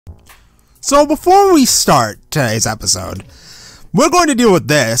So before we start today's episode, we're going to deal with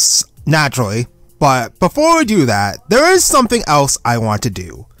this, naturally, but before we do that, there is something else I want to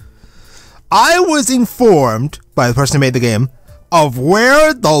do. I was informed by the person who made the game of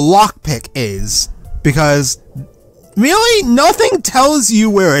where the lockpick is, because really nothing tells you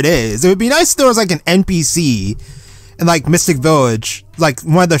where it is. It would be nice if there was like an NPC in like Mystic Village, like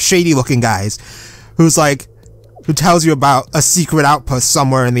one of the shady looking guys, who tells you about a secret outpost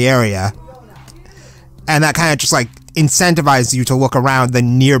somewhere in the area. And that kind of just like incentivizes you to look around the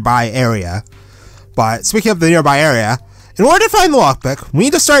nearby area. But speaking of the nearby area, in order to find the lockpick, we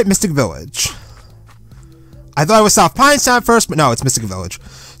need to start at Mystic Village. I thought it was South Pine Town first, but no, it's Mystic Village.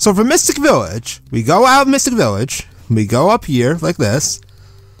 So for Mystic Village, we go out of Mystic Village, we go up here like this.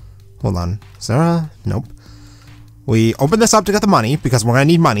 Hold on, is there a... Nope. We open this up to get the money, because we're gonna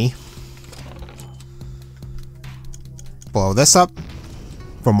need money. Blow this up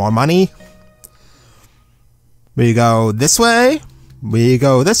for more money. We go this way. We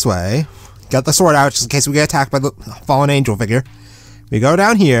go this way. Get the sword out just in case we get attacked by the fallen angel figure. We go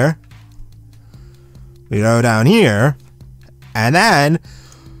down here. We go down here. And then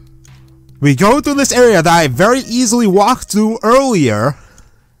we go through this area that I very easily walked through earlier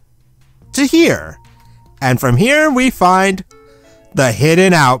to here. And from here we find the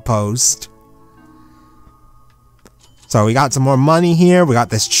hidden outpost. So we got some more money here. We got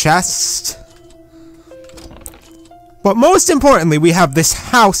this chest. But most importantly, we have this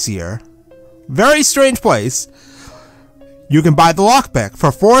house here. Very strange place. You can buy the lockpick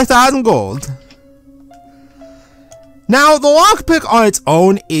for 4,000 gold. Now, the lockpick on its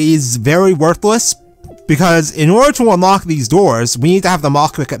own is very worthless, because in order to unlock these doors, we need to have the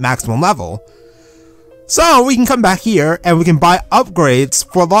lockpick at maximum level. So, we can come back here, and we can buy upgrades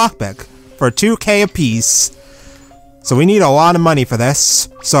for lockpick for 2k a piece. So we need a lot of money for this.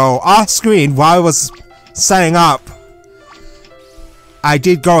 So, off screen, while I was setting up, I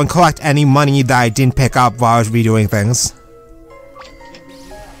did go and collect any money that I didn't pick up while I was redoing things.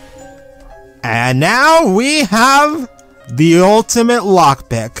 And now we have the ultimate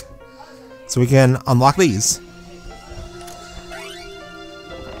lockpick. So we can unlock these.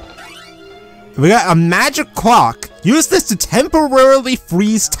 We got a magic clock. Use this to temporarily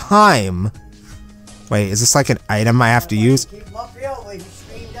freeze time. Wait, is this like an item I have to use?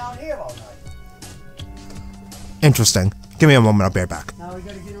 Interesting. Give me a moment, I'll be right back.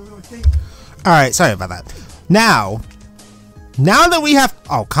 Alright, sorry about that. Now that we have...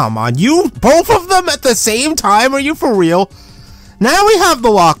 Oh, come on. You... Both of them at the same time? Are you for real? Now we have the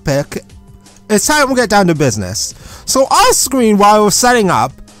lockpick. It's time we get down to business. So off screen, while I was setting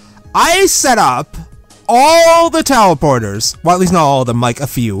up, I set up all the teleporters. Well, at least not all of them, like a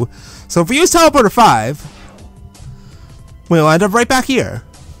few. So if we use teleporter 5, we'll end up right back here.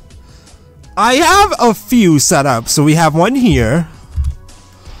 I have a few set up, so we have one here,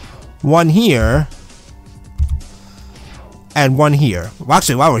 and one here. Well,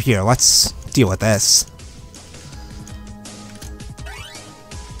 actually, while we're here, let's deal with this.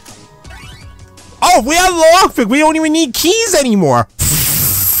 Oh, we have the lockpick! We don't even need keys anymore!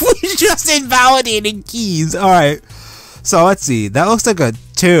 We just invalidated keys! Alright, so let's see. That looks like a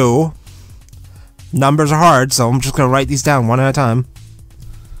 2. Numbers are hard, so I'm just gonna write these down one at a time.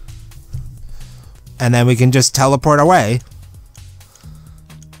 And then we can just teleport away.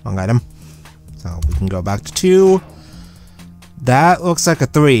 Wrong item. So we can go back to 2. That looks like a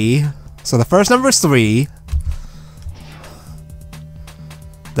 3. So the first number is 3.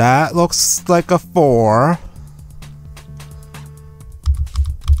 That looks like a 4.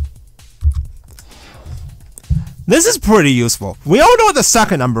 This is pretty useful. We don't know what the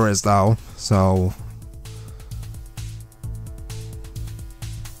second number is though, so...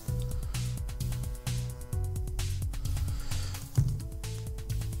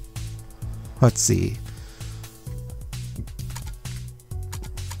 Let's see.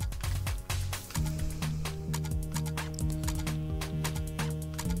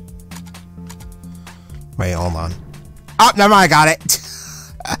 Wait, hold on. Oh, never mind, I got it.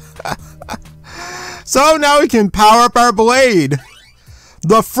 So now we can power up our blade.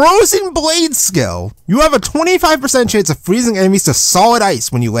 The Frozen Blade skill. You have a 25% chance of freezing enemies to solid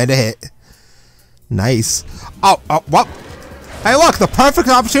ice when you land a hit. Nice. Oh, what? Hey look, the perfect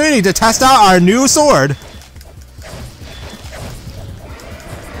opportunity to test out our new sword.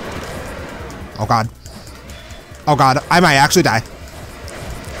 Oh god. Oh god, I might actually die.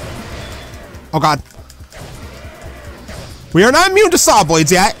 Oh god. We are not immune to saw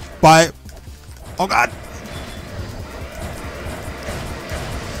blades yet, but... Oh god.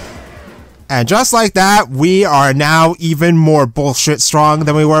 And just like that, we are now even more bullshit strong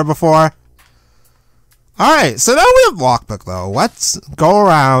than we were before. Alright, so now we have lockpick though. Let's go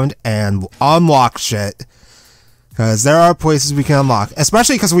around and unlock shit. Because there are places we can unlock.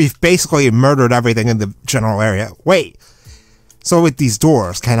 Especially because we've basically murdered everything in the general area. Wait. So with these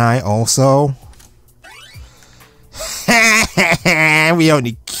doors, can I also... we don't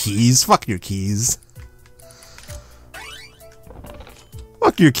need keys. Fuck your keys.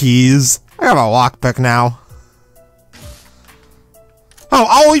 Fuck your keys. I have a lockpick now. Oh,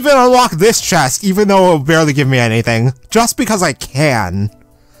 I'll even unlock this chest, even though it'll barely give me anything. Just because I can.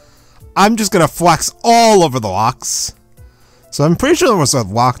 I'm just gonna flex all over the locks. So I'm pretty sure there was a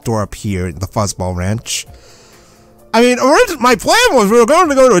locked door up here in the Fuzzball Ranch. I mean, my plan was we were going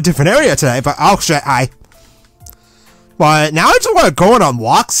to go to a different area today, but oh shit, But now I just want to go and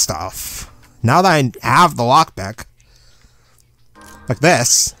unlock stuff. Now that I have the lockpick. Like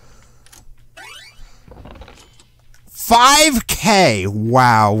this. 5K!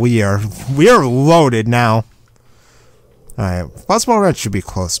 Wow, we are loaded now. Alright, Fuzzball Ranch should be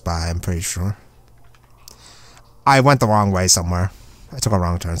close by, I'm pretty sure. I went the wrong way somewhere. I took a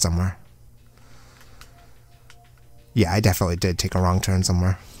wrong turn somewhere. Yeah, I definitely did take a wrong turn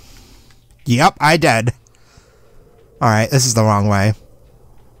somewhere. Yep, I did. Alright, this is the wrong way.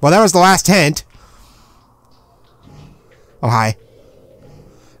 Well, that was the last hint. Oh, hi.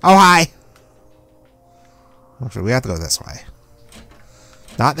 Oh, hi! Actually, we have to go this way.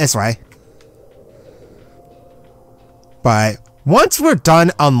 Not this way. But once we're done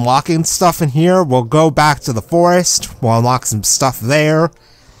unlocking stuff in here, we'll go back to the forest. We'll unlock some stuff there.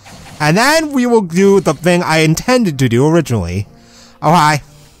 And then we will do the thing I intended to do originally. Oh, hi.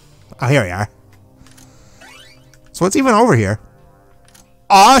 Oh, here we are. So what's even over here?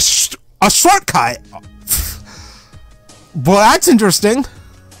 A shortcut! Well, that's interesting.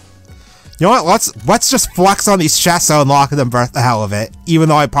 You know what, let's just flex on these chests and unlock them for the hell of it, even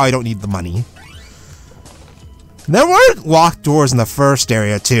though I probably don't need the money. There were locked doors in the first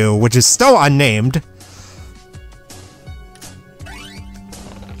area too, which is still unnamed.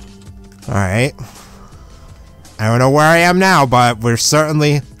 Alright. I don't know where I am now, but we're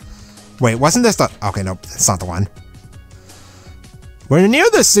certainly... Wait, wasn't this the... Okay, nope, it's not the one. We're near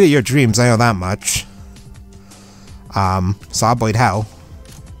the City of Your Dreams, I know that much. Sawblade Hell.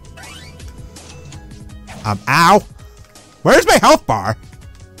 Ow! Where's my health bar?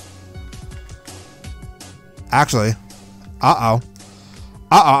 Actually. Uh-oh.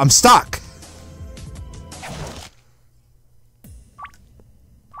 Uh-oh, I'm stuck.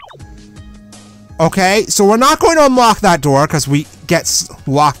 Okay, so we're not going to unlock that door because we get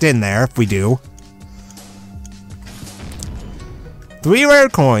locked in there if we do. 3 rare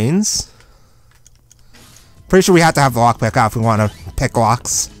coins. Pretty sure we have to have the lockpick out if we want to pick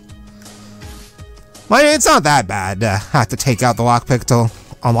locks. Well, I mean, it's not that bad to have to take out the lockpick to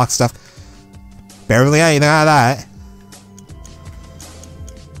unlock stuff. Barely anything out of that.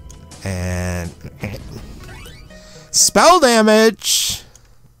 And... spell damage!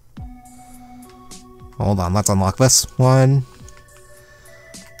 Hold on, let's unlock this one.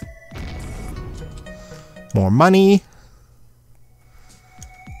 More money.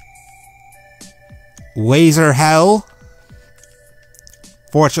 Laser Hell.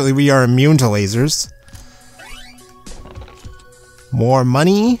 Fortunately, we are immune to lasers. More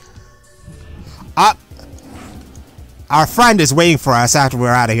money. Up. Our friend is waiting for us after we're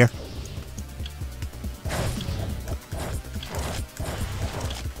out of here.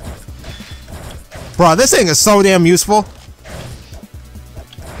 Bro, this thing is so damn useful.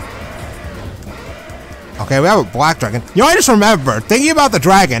 Okay, we have a black dragon. You know, I just remembered, thinking about the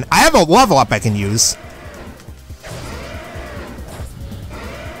dragon, I have a level up I can use.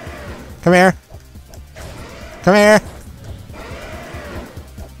 Come here. Come here.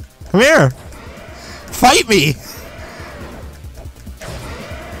 Come here. Fight me.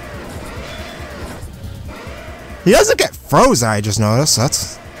 He doesn't get frozen, I just noticed.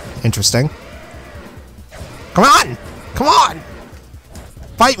 That's interesting. Come on! Come on!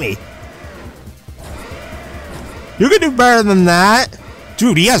 Fight me! You can do better than that!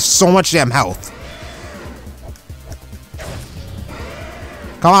 Dude, he has so much damn health.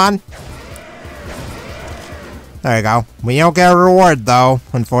 Come on! There you go. We don't get a reward, though,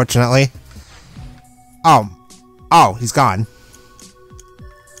 unfortunately. Oh. Oh, he's gone.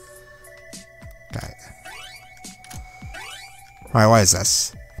 Okay. Alright, what is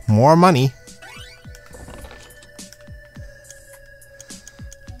this? More money.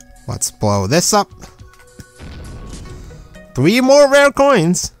 Let's blow this up. 3 more rare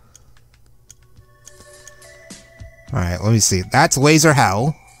coins. Alright, let me see. That's Laser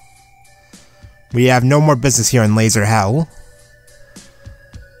Hell. We have no more business here in Laser Hell.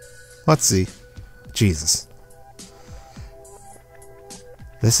 Let's see. Jesus.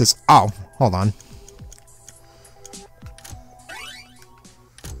 This is... Oh, hold on.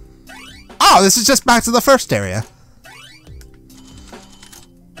 Oh, this is just back to the first area.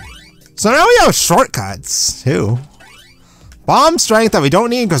 So now we have shortcuts, too. Bomb strength that we don't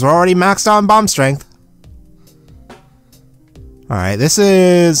need because we're already maxed out on bomb strength. Alright, this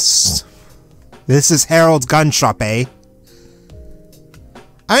is Harold's Gun Shop A.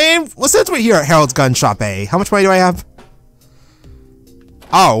 I mean, well, since we're here at Harold's Gun Shop A, how much money do I have?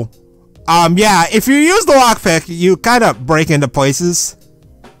 Oh. Yeah, if you use the lockpick, you kind of break into places.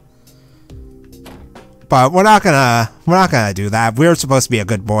 But we're not gonna do that. We're supposed to be a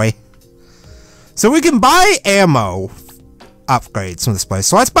good boy. So we can buy ammo upgrades from this place.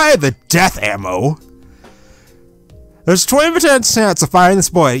 So let's buy the death ammo. There's a 20% chance of firing this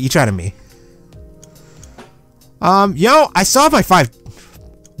boy at each enemy. You know, I still have my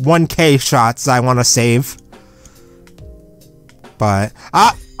 1K shots I want to save. But,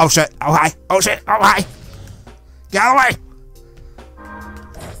 oh shit, oh hi, oh shit, oh hi. Get out of the way.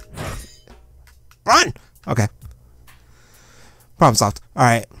 Run! Okay. Problem solved.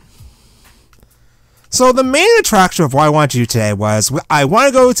 Alright. So the main attraction of what I wanted to do today was, I want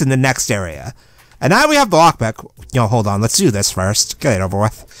to go to the next area. And now we have the lockpick. You know, hold on, let's do this first. Get it over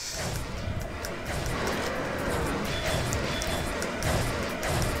with.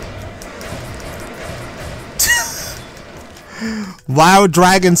 Loud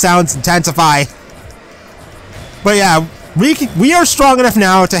dragon sounds intensify. But yeah, we are strong enough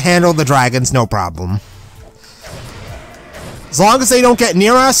now to handle the dragons, no problem. As long as they don't get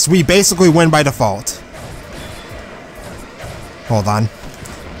near us, we basically win by default. Hold on.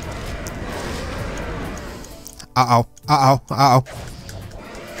 Uh-oh, uh-oh, uh-oh.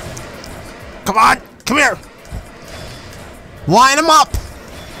 Come on, come here! Line them up!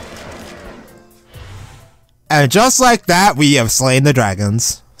 And just like that, we have slain the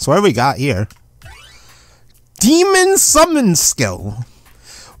dragons. So what do we got here? Demon Summon Skill.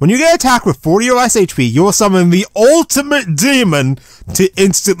 When you get attacked with 40 or less HP, you will summon the ultimate demon to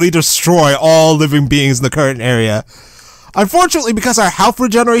instantly destroy all living beings in the current area. Unfortunately, because our health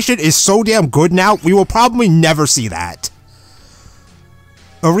regeneration is so damn good now, we will probably never see that.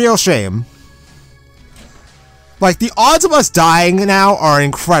 A real shame. Like, the odds of us dying now are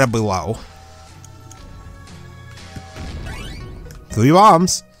incredibly low. 3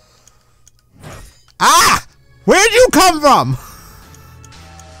 bombs. Ah! Where'd you come from?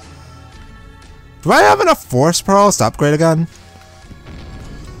 Do I have enough force pearls to upgrade again?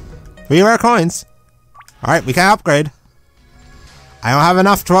 3 rare coins. Alright, we can upgrade. I don't have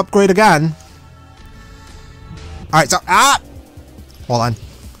enough to upgrade again. Alright, so... Ah! Hold on.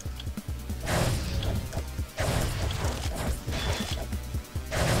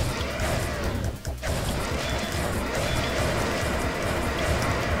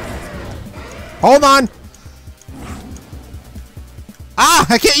 Hold on! Ah!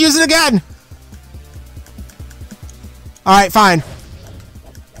 I can't use it again! Alright, fine.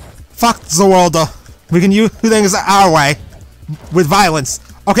 Fuck the world, though. We can do things our way. With violence.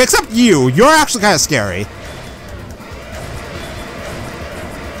 Okay, except you. You're actually kind of scary.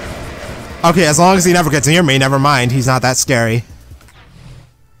 Okay, as long as he never gets near me, never mind. He's not that scary.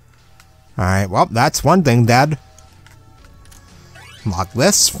 Alright, well, that's one thing, Dad. Lock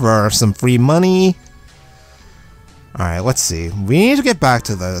this for some free money. Alright, let's see. We need to get back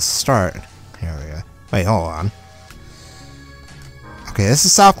to the start area. Wait, hold on. Okay, this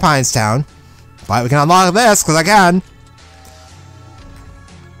is South Pines Town. But we can unlock this, because I can.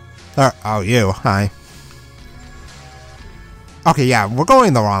 Oh, you. Hi. Okay, yeah, we're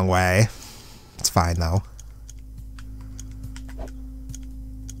going the wrong way. It's fine, though.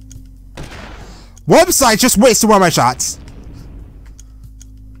 Whoops, I just wasted one of my shots.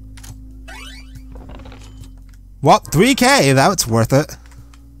 Well, 3K, that's worth it.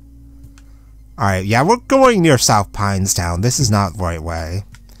 Alright, yeah, we're going near South Pines Town. This is not the right way.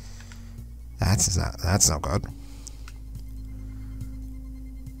 That's no good.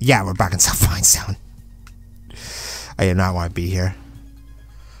 Yeah, we're back in South Pines Town. I do not want to be here.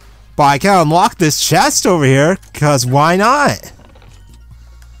 But I can unlock this chest over here, because why not?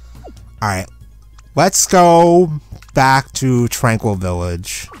 Alright, let's go back to Tranquil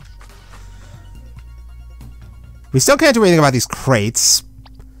Village. We still can't do anything about these crates.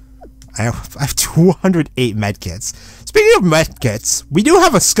 I have 208 medkits. Speaking of medkits, we do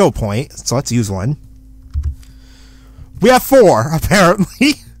have a skill point, so let's use one. We have 4,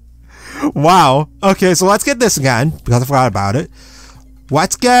 apparently. Wow. Okay, so let's get this again, because I forgot about it.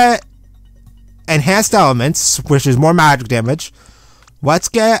 Let's get Enhanced Elements, which is more magic damage. Let's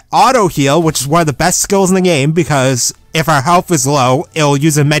get auto heal, which is one of the best skills in the game, because if our health is low, it'll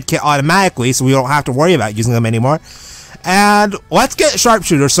use a med kit automatically, so we don't have to worry about using them anymore. And let's get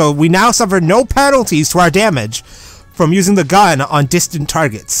sharpshooter, so we now suffer no penalties to our damage from using the gun on distant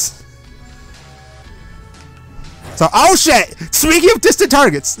targets. So, oh shit! Speaking of distant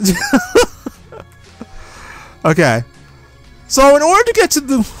targets! Okay. So in order to get to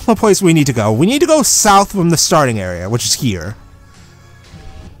the place we need to go south from the starting area, which is here.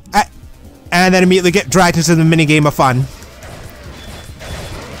 And then immediately get dragged into the minigame of fun.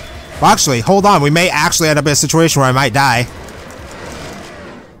 Well, actually, hold on. We may actually end up in a situation where I might die.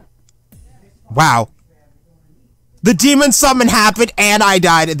 Wow. The demon summon happened and I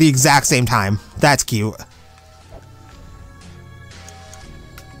died at the exact same time. That's cute.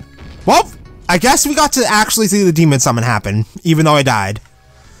 Well, I guess we got to actually see the demon summon happen, even though I died.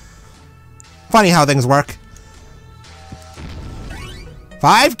 Funny how things work.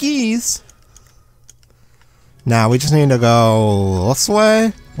 5 keys. Now, we just need to go this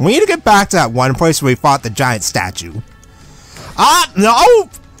way. We need to get back to that one place where we fought the giant statue. Ah, no!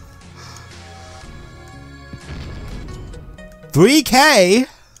 3K?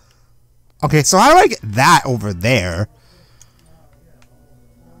 Okay, so how do I get that over there?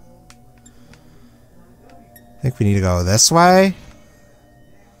 I think we need to go this way.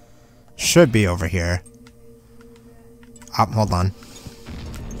 Should be over here. Oh, hold on.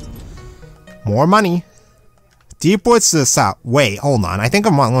 More money. Deep woods to the south. Wait, hold on. I think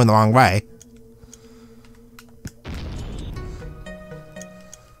I'm going the wrong way. I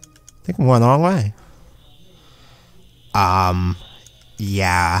think I'm going the wrong way.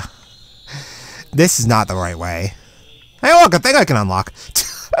 Yeah. This is not the right way. Hey, look, I think I can unlock.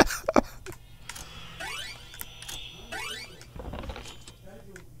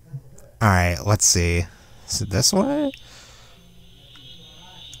 Alright, let's see. Is it this way?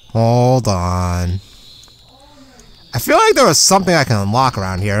 Hold on. I feel like there was something I can unlock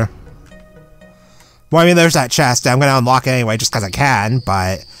around here. Well, I mean, there's that chest. I'm gonna unlock it anyway just because I can,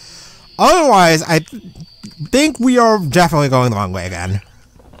 but otherwise, I think we are definitely going the wrong way again.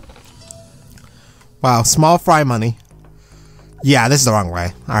 Wow, small fry money. Yeah, this is the wrong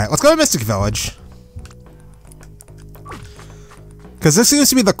way. Alright, let's go to Mystic Village. Because this seems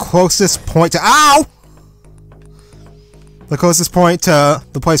to be the closest point to— ow! The closest point to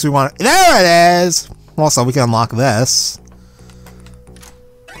the place we want. There it is! Also, we can unlock this.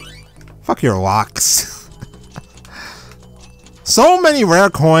 Fuck your locks. So many rare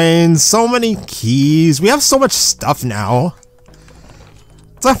coins, so many keys. We have so much stuff now.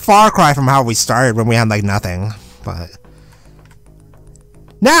 It's a far cry from how we started when we had, like, nothing. But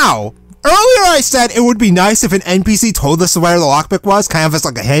now, earlier I said it would be nice if an NPC told us where the lockpick was, kind of as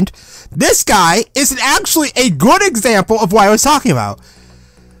like a hint. This guy is actually a good example of what I was talking about.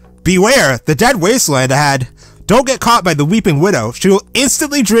 Beware, the Dead Wasteland ahead. Don't get caught by the Weeping Widow. She will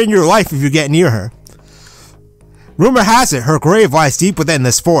instantly drain your life if you get near her. Rumor has it her grave lies deep within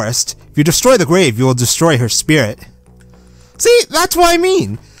this forest. If you destroy the grave, you will destroy her spirit. See, that's what I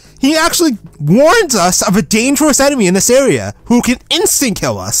mean. He actually warns us of a dangerous enemy in this area who can instant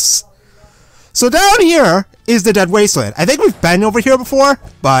kill us. So down here is the Dead Wasteland. I think we've been over here before,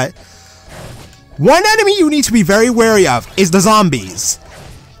 but one enemy you need to be very wary of is the zombies.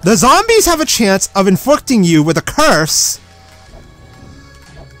 The zombies have a chance of inflicting you with a curse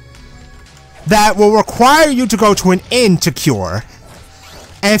that will require you to go to an inn to cure.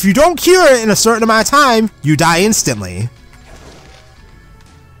 And if you don't cure it in a certain amount of time, you die instantly.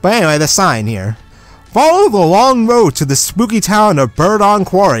 But anyway, the sign here. Follow the long road to the spooky town of Birdon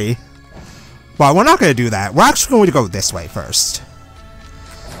Quarry. Well, we're not going to do that. We're actually going to go this way first.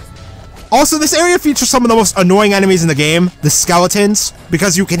 Also, this area features some of the most annoying enemies in the game, the skeletons,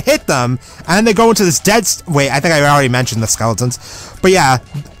 because you can hit them, and they go into this dead— wait, I think I already mentioned the skeletons. But yeah,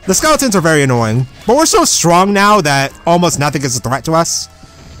 the skeletons are very annoying. But we're so strong now that almost nothing is a threat to us.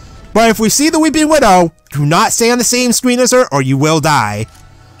 But if we see the Weeping Widow, do not stay on the same screen as her, or you will die.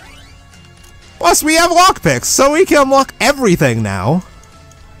 Plus, we have lockpicks, so we can unlock everything now.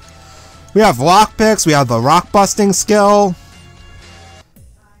 We have lockpicks, we have the rock busting skill.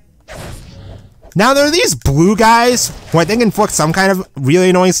 Now, there are these blue guys who I think inflict some kind of really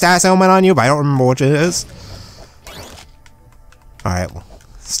annoying status ailment on you, but I don't remember which it is. Alright,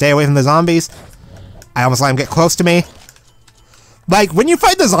 stay away from the zombies. I almost let them get close to me. Like, when you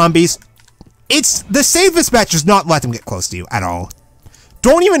fight the zombies, it's the safest bet just not let them get close to you at all.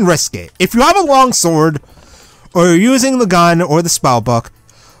 Don't even risk it. If you have a long sword, or you're using the gun or the spell book,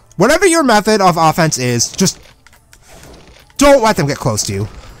 whatever your method of offense is, just don't let them get close to you.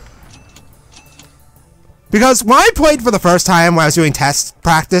 Because when I played for the first time, when I was doing test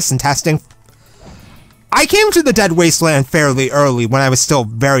practice and testing, I came to the Dead Wasteland fairly early when I was still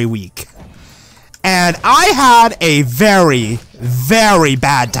very weak. And I had a very, very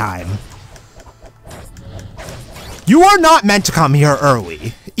bad time. You are not meant to come here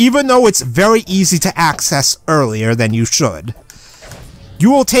early, even though it's very easy to access earlier than you should. You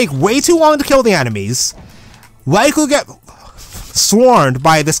will take way too long to kill the enemies, likely get swarmed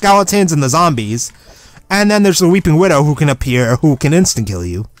by the skeletons and the zombies, and then there's the Weeping Widow who can appear, who can instant-kill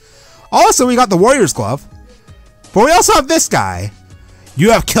you. Also, we got the Warrior's Glove, but we also have this guy.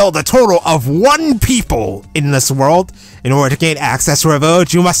 You have killed a total of 1 people in this world. In order to gain access to a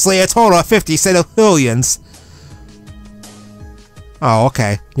village, you must slay a total of 50 civilians. Oh,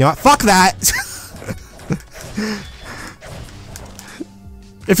 okay. You know what? Fuck that!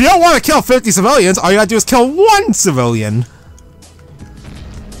 If you don't want to kill 50 civilians, all you gotta do is kill 1 civilian.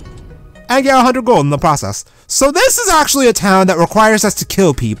 And get 100 gold in the process. So this is actually a town that requires us to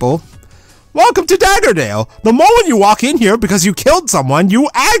kill people. Welcome to Daggerdale! The moment you walk in here because you killed someone, you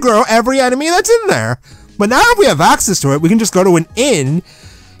aggro every enemy that's in there. But now that we have access to it, we can just go to an inn,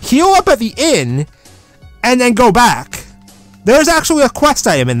 heal up at the inn, and then go back. There's actually a quest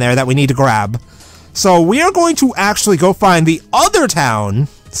item in there that we need to grab. So we are going to actually go find the other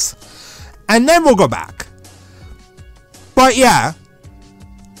towns, and then we'll go back. But yeah,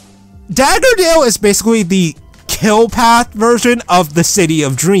 Daggerdale is basically the kill path version of the City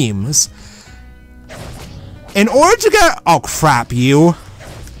of Dreams. In order to get... Oh, crap, you.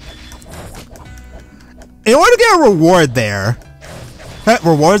 In order to get a reward there...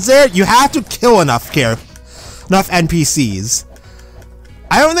 rewards there, you have to kill enough NPCs.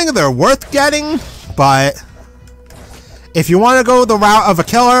 I don't think they're worth getting, but... if you want to go the route of a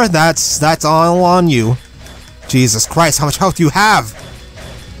killer, that's all on you. Jesus Christ, how much health do you have?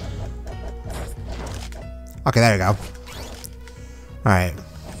 Okay, there you go. Alright.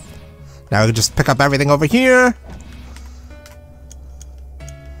 Now we can just pick up everything over here.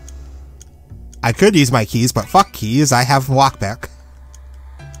 I could use my keys, but fuck keys, I have lockpick.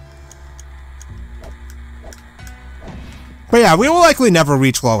 But yeah, we will likely never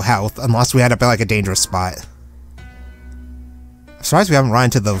reach low health unless we end up in like a dangerous spot. I'm surprised we haven't run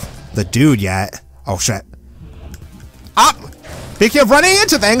into the dude yet. Oh shit. Up! Speaking of running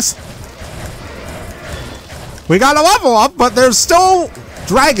into things! We got a level up, but there's still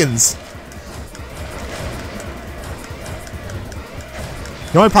dragons.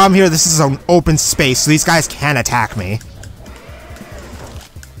 The only problem here, this is an open space, so these guys can't attack me.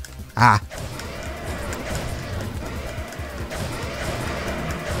 Ah.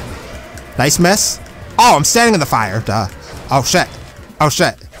 Nice miss. Oh, I'm standing in the fire. Duh. Oh, shit. Oh,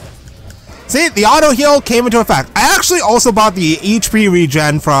 shit. See, the auto heal came into effect. I actually also bought the HP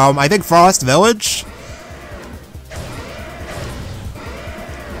regen from, I think, Frost Village.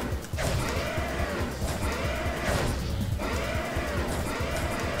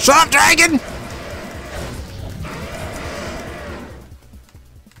 Shut up, dragon! You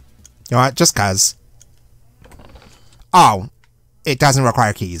know what? Just cuz. Oh. It doesn't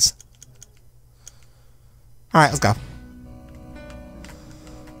require keys. Alright, let's go.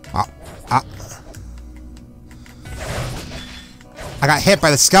 Oh. Ah. I got hit by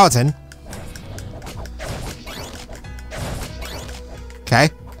the skeleton.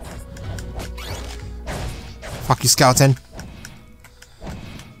 Okay. Fuck you, skeleton.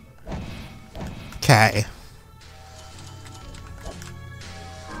 Okay.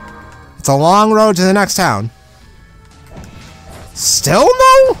 It's a long road to the next town. Still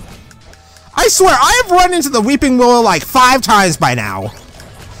no? I swear, I have run into the Weeping Willow like 5 times by now.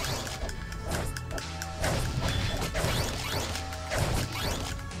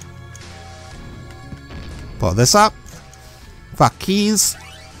 Pull this up. Fuck keys.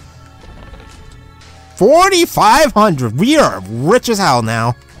 4,500. We are rich as hell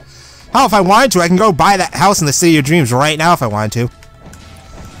now. Hell, if I wanted to, I can go buy that house in the City of Dreams right now if I wanted to.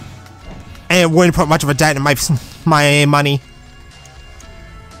 And it wouldn't put much of a dent in my money.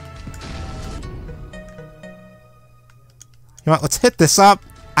 You know what, let's hit this up.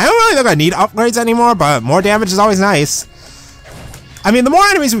 I don't really think I need upgrades anymore, but more damage is always nice. I mean, the more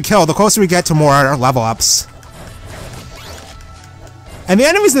enemies we kill, the closer we get to more level ups. And the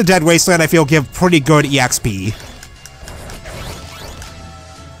enemies in the Dead Wasteland, I feel, give pretty good EXP.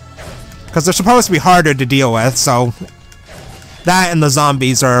 Because they're supposed to be harder to deal with, so... that and the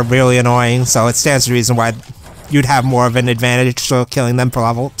zombies are really annoying, so it stands to reason why you'd have more of an advantage to killing them for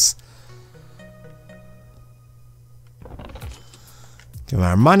level ups. Give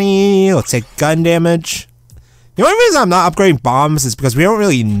our money, let's take gun damage. The only reason I'm not upgrading bombs is because we don't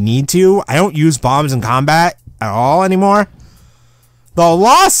really need to. I don't use bombs in combat at all anymore. The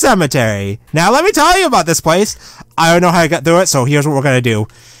Lost Cemetery. Now, let me tell you about this place. I don't know how to get through it, so here's what we're going to do.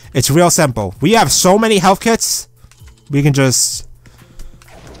 It's real simple. We have so many health kits. We can just...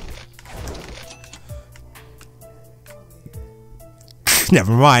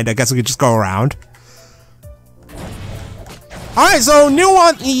 Never mind. I guess we could just go around. Alright, so new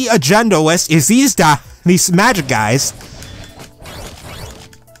on the agenda list is these magic guys.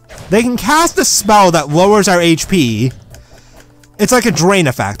 They can cast a spell that lowers our HP. It's like a drain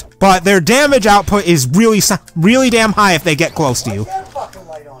effect, but their damage output is really damn high if they get close to you.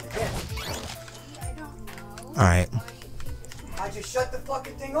 Alright. I just shut the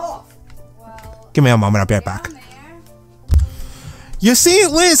fucking thing off. Give me a moment, I'll be right back. You see,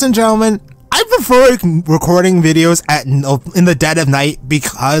 ladies and gentlemen, I prefer recording videos in the dead of night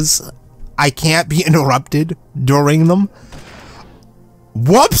because I can't be interrupted during them.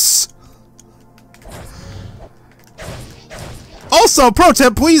 Whoops! Also, pro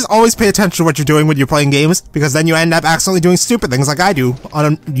tip, please always pay attention to what you're doing when you're playing games, because then you end up accidentally doing stupid things like I do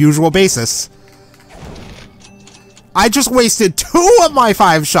on a usual basis. I just wasted 2 of my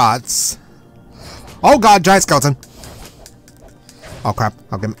 5 shots. Oh god, giant skeleton. Oh crap,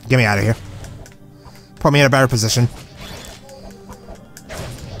 get me out of here. Put me in a better position.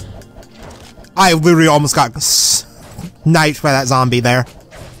 I literally almost got sniped by that zombie there.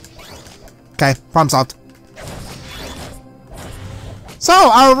 Okay, problem solved. So,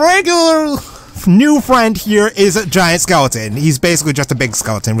 our regular new friend here is a giant skeleton. He's basically just a big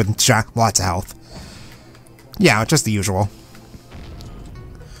skeleton with lots of health. Yeah, just the usual.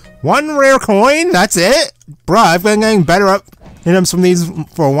 1 rare coin? That's it? Bruh, I've been getting better at items from these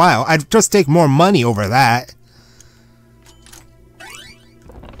for a while. I'd just take more money over that.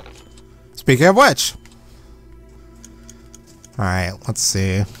 Speaking of which. Alright, let's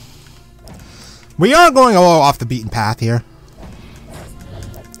see. We are going a little off the beaten path here.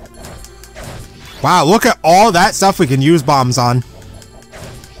 Wow, look at all that stuff we can use bombs on.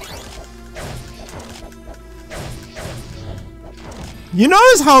 You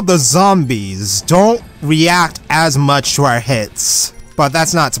notice how the zombies don't react as much to our hits, but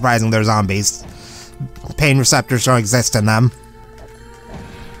that's not surprising, they're zombies. Pain receptors don't exist in them.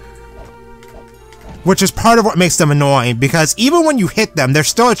 Which is part of what makes them annoying, because even when you hit them, there's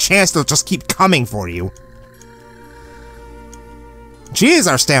still a chance they'll just keep coming for you. Jeez,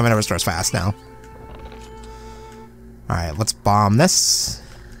 our stamina restores fast now. Alright, let's bomb this.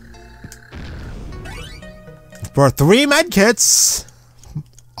 For 3 medkits.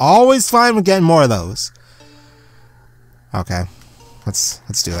 Always fine with getting more of those. Okay. Let's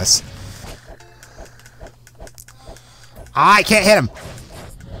do this. Ah, I can't hit him!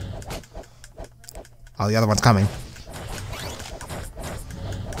 Oh, the other one's coming.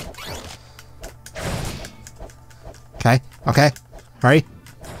 Okay, okay. Hurry.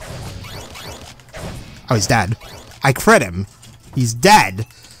 Oh, he's dead. I crit him. He's dead.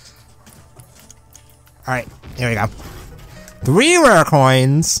 Alright, here we go. 3 rare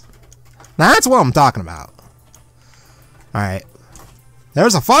coins. Now that's what I'm talking about. Alright.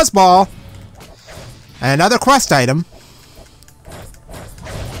 There's a fuzzball. And another quest item.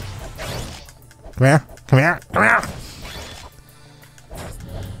 Come here. Come here. Come here.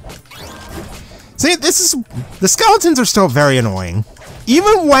 See, this is... The skeletons are still very annoying.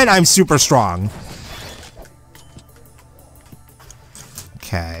 Even when I'm super strong.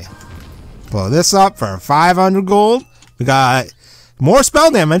 Okay. Blow this up for 500 gold. We got more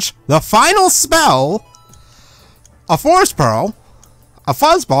spell damage. The final spell. A force pearl. A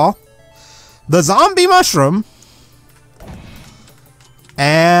fuzzball. The zombie mushroom.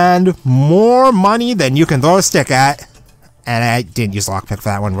 And more money than you can throw a stick at. And I didn't use lockpick for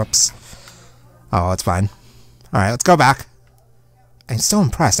that one. Whoops. Oh, it's fine. Alright, let's go back. I'm still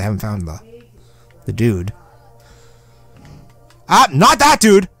impressed. I haven't found the dude. Ah, not that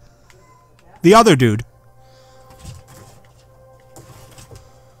dude! The other dude.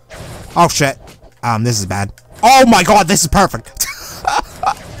 Oh shit. This is bad. Oh my god, this is perfect!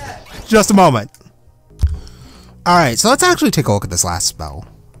 Just a moment. Alright, so let's actually take a look at this last spell.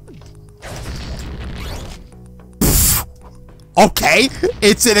 Pfft. Okay,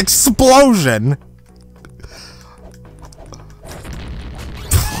 it's an explosion!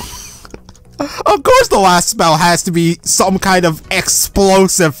 Of course the last spell has to be some kind of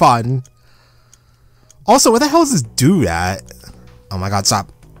explosive fun. Also, where the hell is this dude at? Oh my god,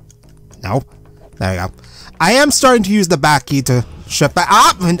 stop. No. There we go. I am starting to use the back key to shift back.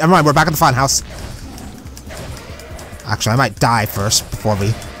 Ah! Never mind, we're back at the fun house. Actually, I might die first before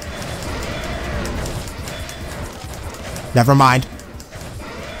we... Never mind.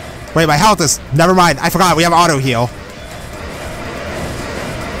 Wait, my health is... Never mind. I forgot. We have auto heal.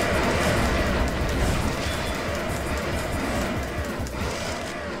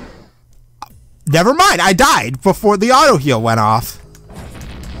 Never mind. I died before the auto heal went off.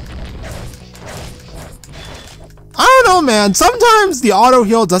 I don't know, man. Sometimes the auto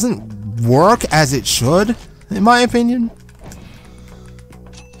heal doesn't work as it should, in my opinion.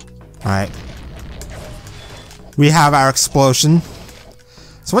 Alright. We have our explosion.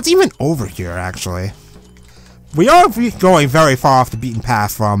 So what's even over here, actually? We are going very far off the beaten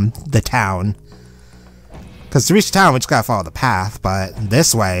path from the town. Because to reach the town, we just gotta follow the path, but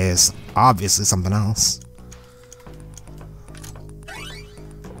this way is obviously something else.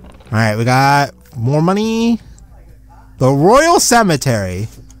 Alright, we got more money. The Royal Cemetery.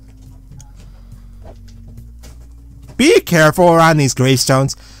 Be careful around these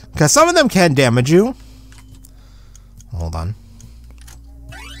gravestones, because some of them can damage you. Hold on.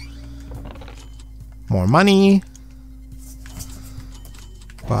 More money.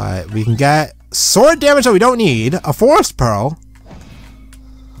 But we can get sword damage that we don't need. A forest pearl.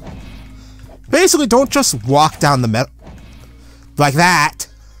 Basically, don't just walk down the middle. Like that.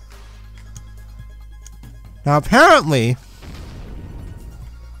 Now, apparently...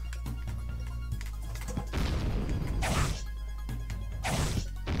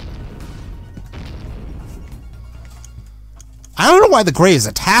 I don't know why the Greys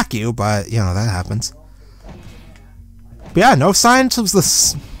attack you, but, you know, that happens. But yeah, no signs of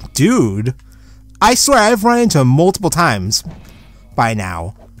this dude. I swear I've run into him multiple times by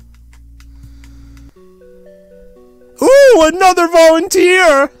now. Ooh, another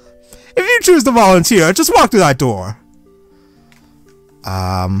volunteer! If you choose to volunteer, just walk through that door.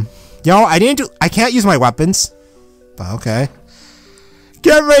 You know, I can't use my weapons. But okay.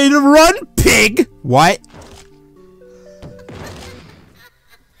 Get ready to run, pig! What?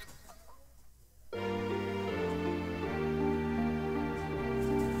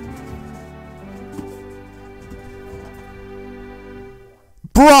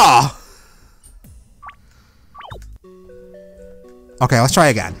 Bruh! Okay, let's try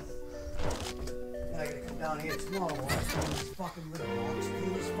again. I gotta come down here tomorrow.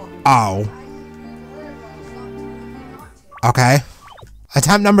 Oh. Okay.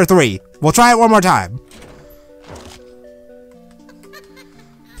 Attempt number 3. We'll try it one more time.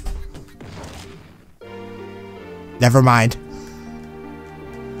 Never mind.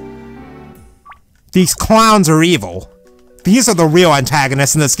 These clowns are evil. These are the real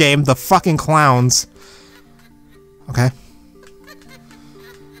antagonists in this game, the fucking clowns. Okay.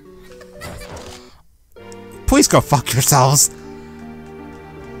 Please go fuck yourselves.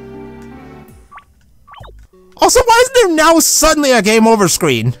 Also, why is there now suddenly a game over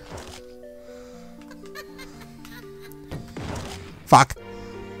screen? Fuck.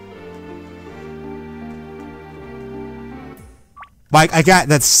 Like, I get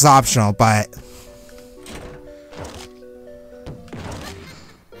that's optional, but...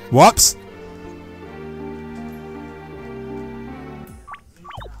 Whoops.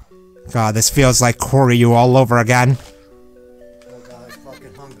 God, this feels like Koryu all over again. Oh God, I'm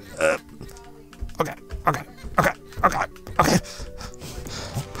fucking hungry. Okay, okay, okay, okay, okay.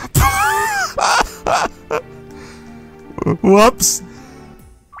 Whoops.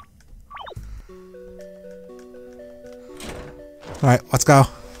 Alright, let's go.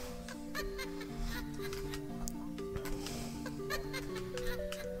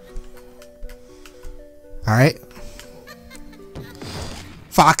 Alright.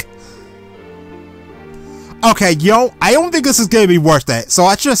 Fuck. Okay, yo, I don't think this is gonna be worth it, so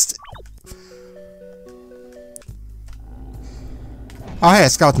let's just... Oh, hey, a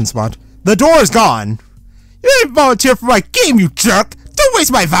skeleton spawned. The door is gone. You didn't volunteer for my game, you jerk! Don't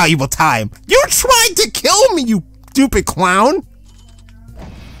waste my valuable time! You tried to kill me, you stupid clown!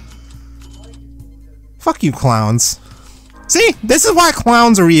 Fuck you, clowns. See? This is why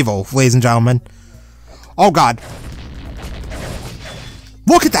clowns are evil, ladies and gentlemen. Oh, God.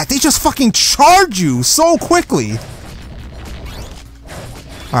 Look at that! They just fucking charge you so quickly!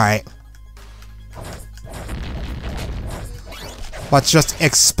 Alright. Let's just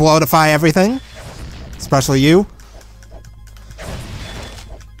explodify everything. Especially you.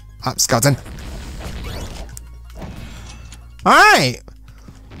 Skeleton. Alright!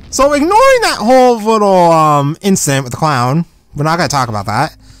 So, ignoring that whole little, incident with the clown, we're not gonna talk about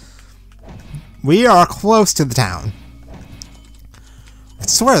that. We are close to the town. I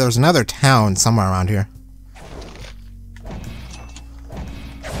swear there's another town somewhere around here.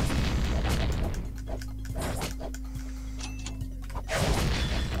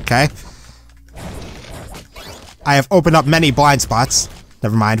 Okay. I have opened up many blind spots.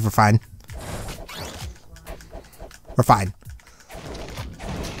 Never mind, we're fine. We're fine.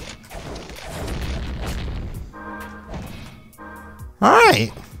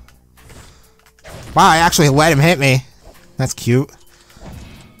 Alright. Wow, I actually let him hit me. That's cute.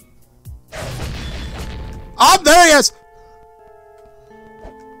 Oh, there he is!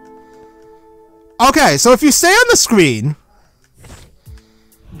 Okay, so if you stay on the screen...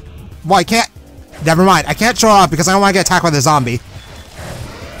 Well, I can't... Never mind, I can't show up because I don't want to get attacked by the zombie.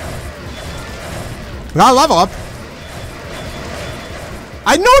 We got a level up.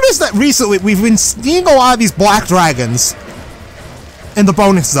 I noticed that recently we've been seeing a lot of these black dragons in the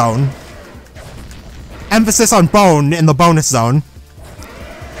bonus zone. Emphasis on bone in the bonus zone.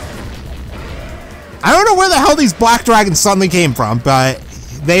 I don't know where the hell these black dragons suddenly came from, but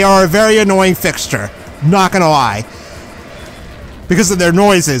they are a very annoying fixture. Not gonna lie. Because of their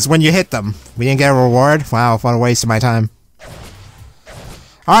noises when you hit them. We didn't get a reward? Wow, what a waste of my time.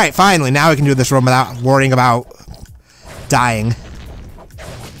 Alright, finally, now we can do this room without worrying about dying.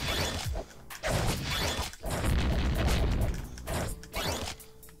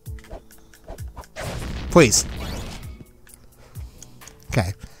 Please.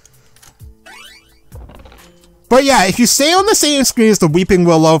 Okay. But yeah, if you stay on the same screen as the Weeping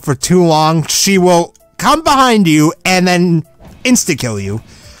Willow for too long, she will come behind you and then insta-kill you.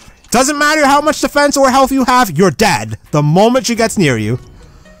 Doesn't matter how much defense or health you have, you're dead the moment she gets near you.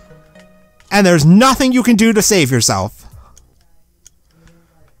 And there's nothing you can do to save yourself.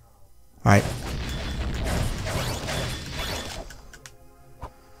 Alright.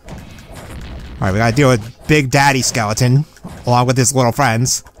 Alright, we gotta deal with Big Daddy Skeleton, along with his little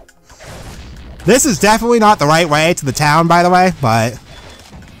friends. This is definitely not the right way to the town, by the way, but...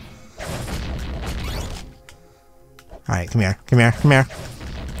 Alright, come here, come here, come here.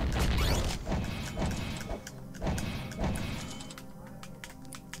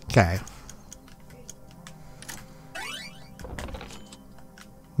 Okay.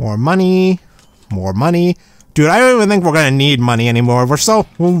 More money. More money. Dude, I don't even think we're gonna need money anymore. We're so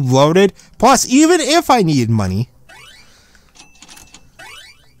loaded. Plus, even if I need money...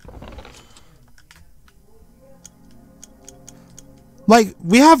 Like,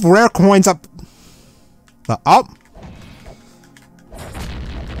 we have rare coins up... Up?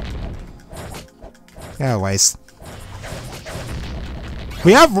 Anyways.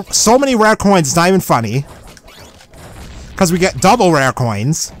 We have so many rare coins, it's not even funny. Because we get double rare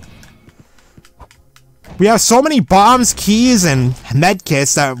coins. We have so many bombs, keys, and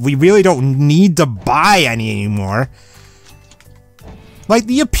medkits that we really don't need to buy any anymore. Like,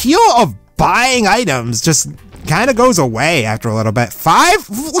 the appeal of buying items just kind of goes away after a little bit. 5?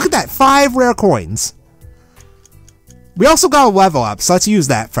 Look at that, 5 rare coins. We also got a level up, so let's use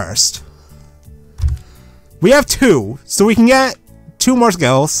that first. We have 2, so we can get 2 more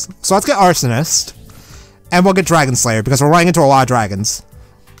skills. So let's get Arsonist. And we'll get Dragon Slayer, because we're running into a lot of dragons.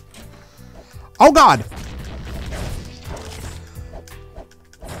 Oh god!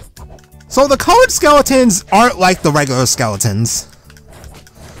 So the colored skeletons aren't like the regular skeletons.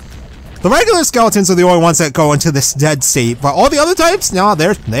 The regular skeletons are the only ones that go into this dead state, but all the other types, no,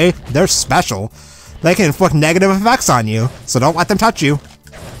 they're special. They can inflict negative effects on you, so don't let them touch you.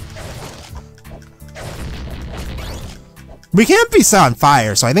 We can't be set on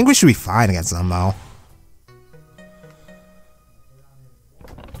fire, so I think we should be fine against them, though.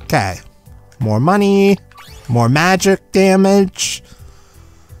 Okay. More money. More magic damage.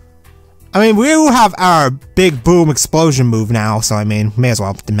 I mean, we do have our big boom explosion move now, so I mean, may as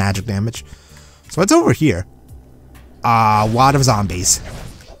well put the magic damage. So what's over here? A lot of zombies.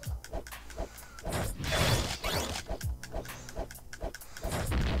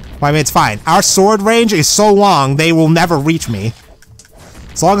 Well, I mean, it's fine. Our sword range is so long, they will never reach me.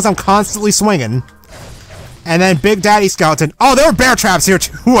 As long as I'm constantly swinging. And then Big Daddy Skeleton. Oh, there were bear traps here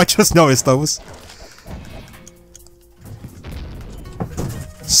too. I just noticed those.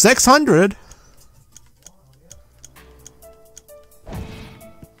 600.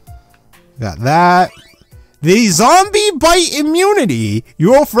 Got that. The zombie bite immunity.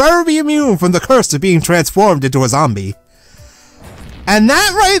 You will forever be immune from the curse of being transformed into a zombie. And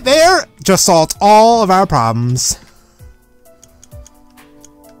that right there just solves all of our problems.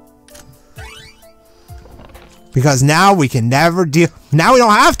 Because now we can never deal... Now we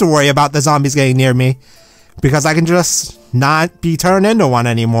don't have to worry about the zombies getting near me. Because I can just not be turned into one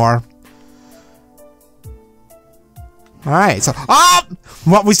anymore. Alright, so... Ah!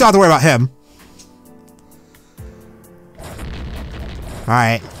 Well, we still have to worry about him.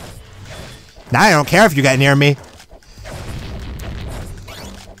 Alright. Now I don't care if you get near me.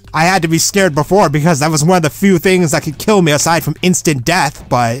 I had to be scared before because that was one of the few things that could kill me aside from instant death,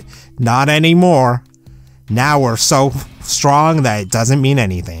 but not anymore. Now we're so strong that it doesn't mean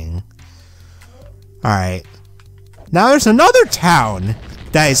anything. Alright. Now there's another town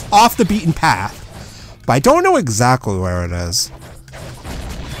that is off the beaten path, but I don't know exactly where it is.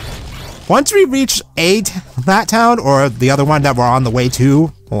 Once we reach that town, or the other one that we're on the way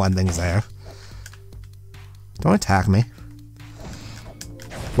to, we'll end things there. Don't attack me.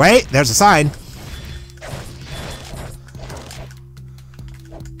 Wait, there's a sign.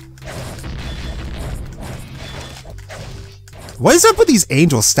 What is up with these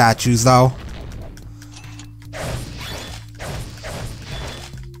angel statues, though?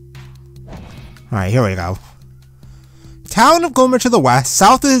 Alright, here we go. Town of Gomer to the west,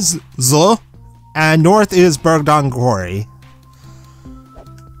 south is Zul, and north is Bergdon Quarry,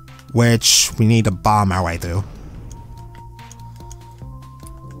 which we need to bomb our way through.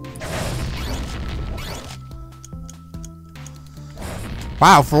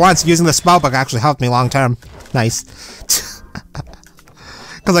 Wow, for once, using the spellbook actually helped me long term. Nice.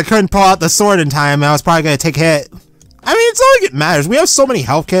 Because I couldn't pull out the sword in time, and I was probably going to take a hit. I mean, it's not like it matters. We have so many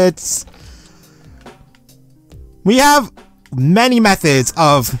health kits. We have many methods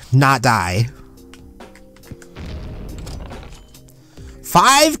of not die.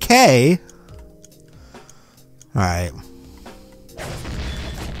 5K? Alright.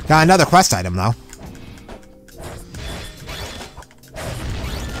 Got another quest item, though.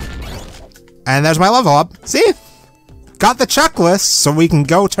 And there's my level up. See? Got the checklist, so we can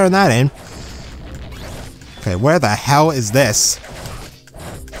go turn that in. Okay, where the hell is this?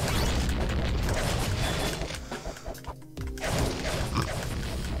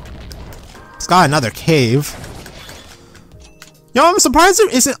 It's got another cave. You know, I'm surprised there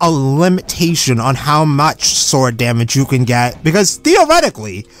isn't a limitation on how much sword damage you can get, because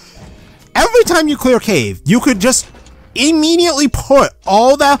theoretically, every time you clear a cave, you could just immediately put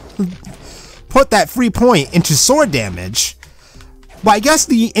that free point into sword damage. But I guess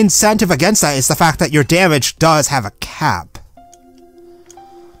the incentive against that is the fact that your damage does have a cap.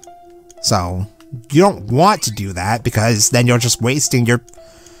 So, you don't want to do that, because then you're just wasting your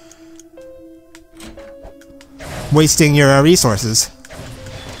resources.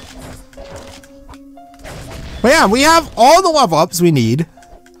 But yeah, we have all the level ups we need.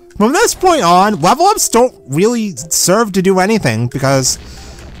 From this point on, level ups don't really serve to do anything, because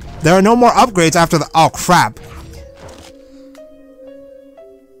there are no more upgrades after the— oh crap.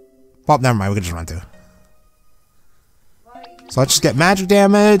 Well, never mind, we can just run through. So let's just get magic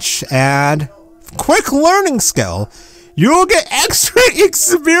damage and quick learning skill. You'll get extra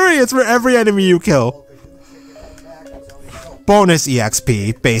experience for every enemy you kill. Bonus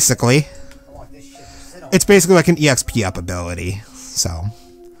EXP, basically. It's basically like an EXP up ability. So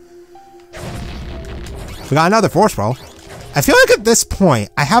we got another force roll. I feel like at this point,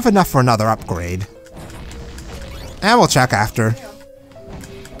 I have enough for another upgrade. And we'll check after.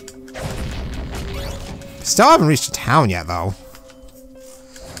 Still haven't reached a town yet, though.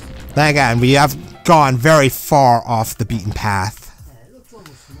 Then again, we have gone very far off the beaten path.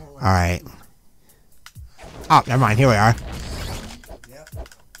 Alright. Oh, never mind, here we are.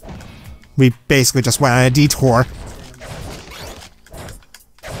 We basically just went on a detour.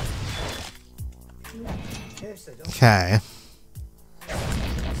 Okay.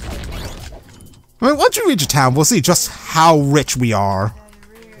 I mean, once we reach a town, we'll see just how rich we are.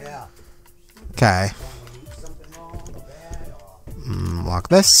 Okay. Lock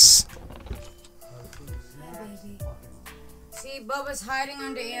this. See, Bubba's hiding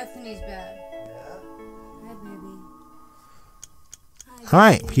under Anthony's bed. Hi, baby.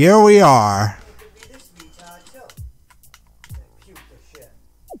 Alright, here we are.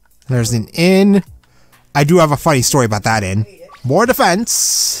 There's an inn. I do have a funny story about that inn. More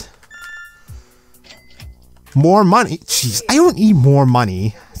defense. More money. Jeez, I don't need more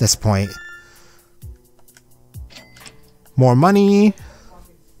money at this point. More money.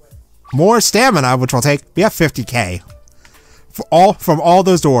 More stamina, which we'll take. We have 50k. From all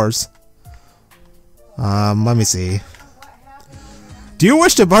those doors. Let me see. Do you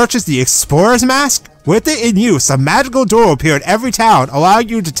wish to purchase the Explorer's Mask? With it in use, a magical door will appear in every town, allowing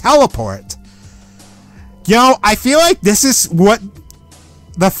you to teleport. You know, I feel like this is what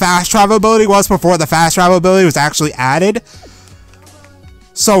the fast travel ability was before the fast travel ability was actually added.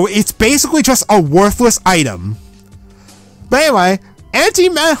 So it's basically just a worthless item. But anyway,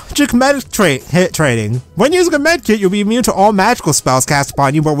 anti-magic hit trading. When using a medkit, you'll be immune to all magical spells cast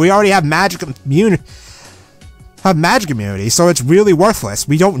upon you, but we already have magic immunity, so it's really worthless.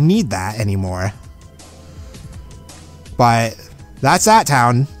 We don't need that anymore. But that's that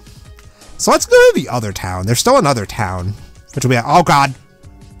town. So let's go to the other town. There's still another town. Which will be, oh god.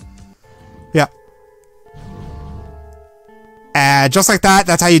 Yep. And just like that,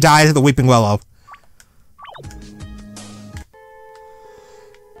 that's how you die to the Weeping Willow.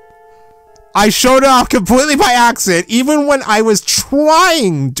 I showed it off completely by accident, even when I was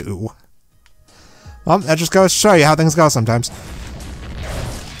trying to. Well, that just goes to show you how things go sometimes.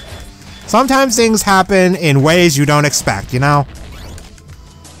 Sometimes things happen in ways you don't expect, you know?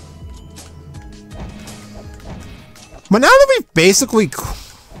 But now that we've basically...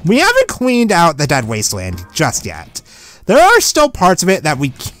 We haven't cleaned out the Dead Wasteland just yet. There are still parts of it that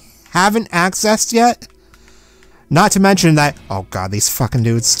we haven't accessed yet. Not to mention that... Oh god, these fucking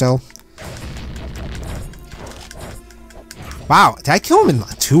dudes still. Wow, did I kill him in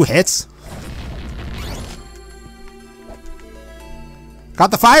 2 hits?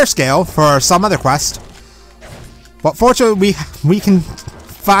 Got the fire scale for some other quest. But fortunately, we can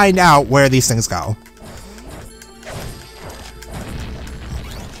find out where these things go.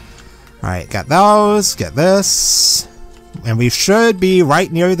 Alright, got those, get this. And we should be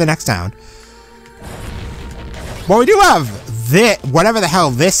right near the next town. Well, we do have this, whatever the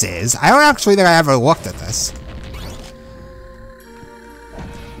hell this is. I don't actually think I ever looked at this.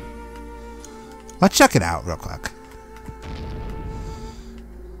 Let's check it out real quick.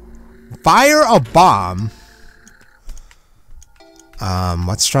 Fire a bomb.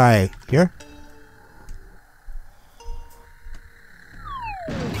 Let's try here.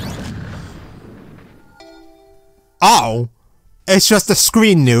 Oh, it's just a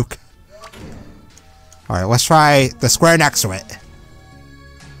screen nuke. Alright, let's try the square next to it.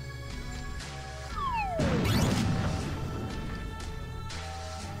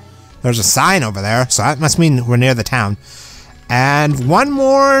 There's a sign over there, so that must mean we're near the town. And one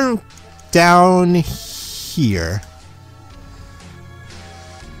more down here.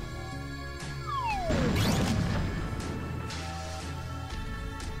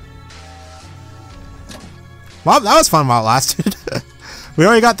 Well, that was fun while it lasted. We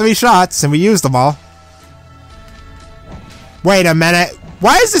already got 3 shots, and we used them all. Wait a minute.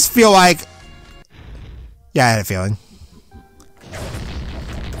 Why does this feel like... Yeah, I had a feeling.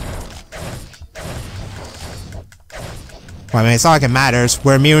 Well, I mean, it's not like it matters.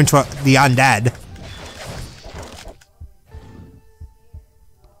 We're immune to the undead.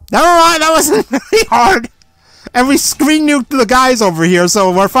 Never mind, that wasn't very hard. And we screen nuked the guys over here,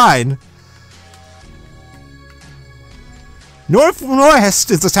 so we're fine. Northwest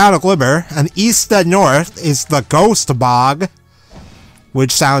is the town of Glimmer, and east and north is the Ghost Bog,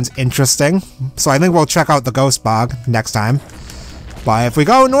 which sounds interesting. So I think we'll check out the Ghost Bog next time. But if we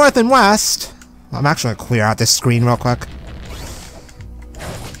go north and west, I'm actually gonna clear out this screen real quick.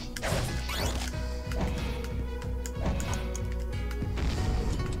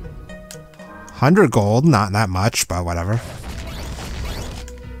 $100 gold, not that much, but whatever.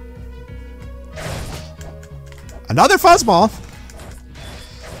 Another fuzzball.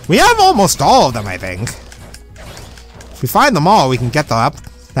 We have almost all of them, I think. If we find them all, we can get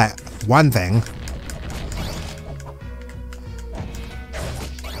that one thing.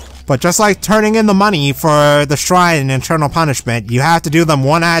 But just like turning in the money for the shrine and eternal punishment, you have to do them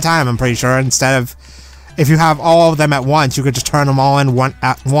one at a time, I'm pretty sure, instead of... If you have all of them at once, you could just turn them all in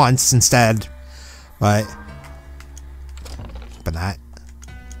at once instead. But... Open that.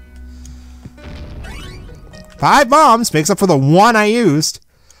 5 bombs makes up for the 1 I used.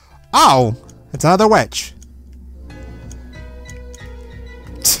 Oh, it's another witch.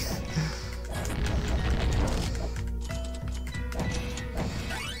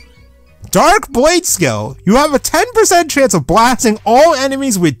 Dark Blade Skill. You have a 10% chance of blasting all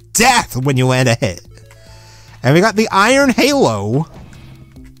enemies with death when you land a hit. And we got the Iron Halo.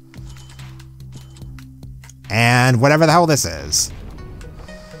 And whatever the hell this is.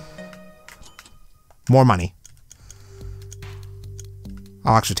 More money.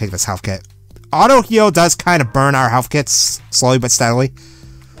 I'll actually take this health kit. Auto heal does kind of burn our health kits slowly but steadily.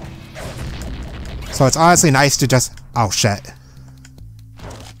 So it's honestly nice to just... Oh shit.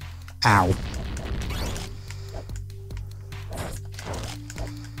 Ow.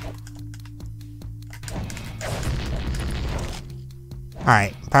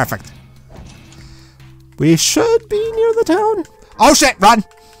 Alright, perfect. We should be near the town. Oh shit, run!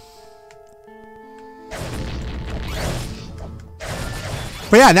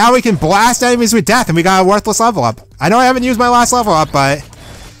 But yeah, now we can blast enemies with death and we got a worthless level up. I know I haven't used my last level up, but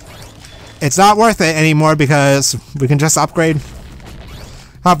it's not worth it anymore because we can just upgrade.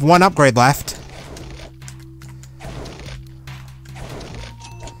 I have 1 upgrade left.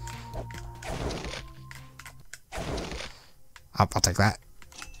 I'll take that.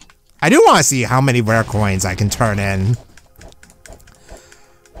 I do want to see how many rare coins I can turn in.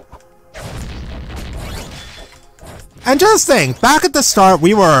 And just think, back at the start,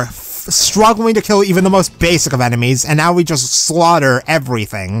 we were struggling to kill even the most basic of enemies, and now we just slaughter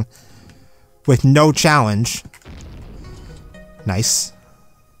everything with no challenge. Nice.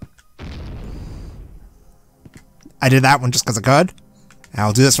 I did that one just because I could.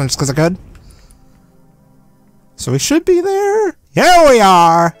 I'll do this one just because I could. So we should be there. Here we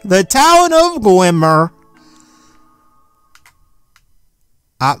are! The town of Glimmer.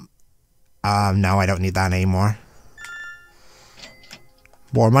 No, I don't need that anymore.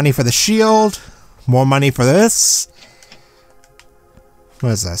 More money for the shield. More money for this.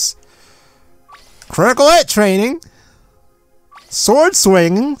 What is this? Critical hit training. Sword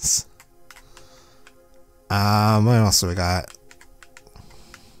swings. What else do we got?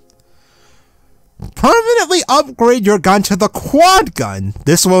 Permanently upgrade your gun to the quad gun.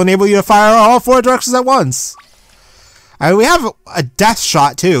 This will enable you to fire all 4 directions at once. We have a death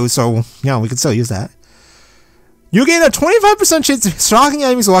shot too, so yeah, we can still use that. You gain a 25% chance of shocking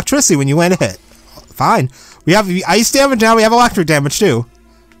enemies with electricity when you land a hit. Fine. We have ice damage now, we have electric damage too.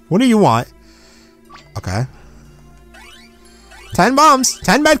 What do you want? Okay. 10 bombs,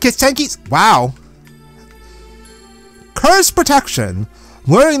 10 medkits, 10 keys. Wow. Curse protection.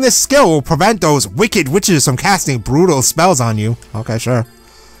 Learning this skill will prevent those wicked witches from casting brutal spells on you. Okay, sure.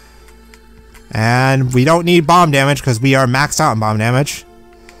 And we don't need bomb damage because we are maxed out on bomb damage.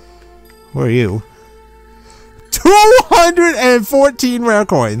 Where are you? 214 rare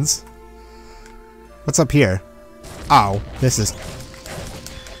coins. What's up here? Oh, this is...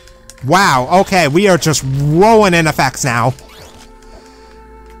 Wow, okay, we are just rolling in effects now.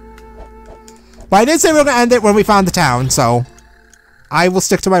 But I did say we were going to end it when we found the town, so... I will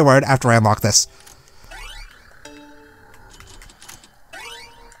stick to my word after I unlock this.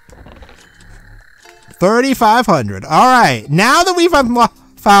 $3,500. Alright, now that we've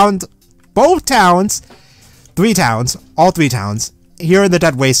found both towns, all 3 towns, here in the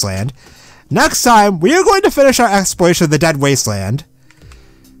Dead Wasteland, next time we are going to finish our exploration of the Dead Wasteland.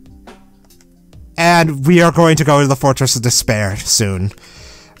 And we are going to go to the Fortress of Despair soon.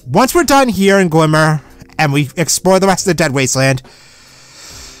 Once we're done here in Glimmer, and we explore the rest of the Dead Wasteland,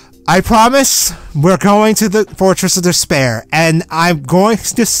 I promise we're going to the Fortress of Despair, and I'm going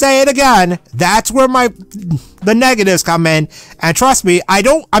to say it again, that's where the negatives come in, and trust me,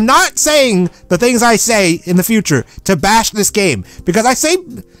 I'm not saying the things I say in the future to bash this game, because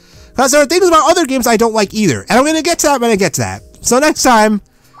there are things about other games I don't like either, and I'm going to get to that when I get to that. So next time,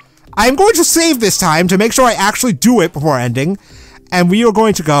 I'm going to save this time to make sure I actually do it before ending, and we are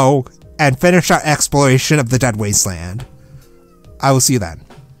going to go and finish our exploration of the Dead Wasteland. I will see you then.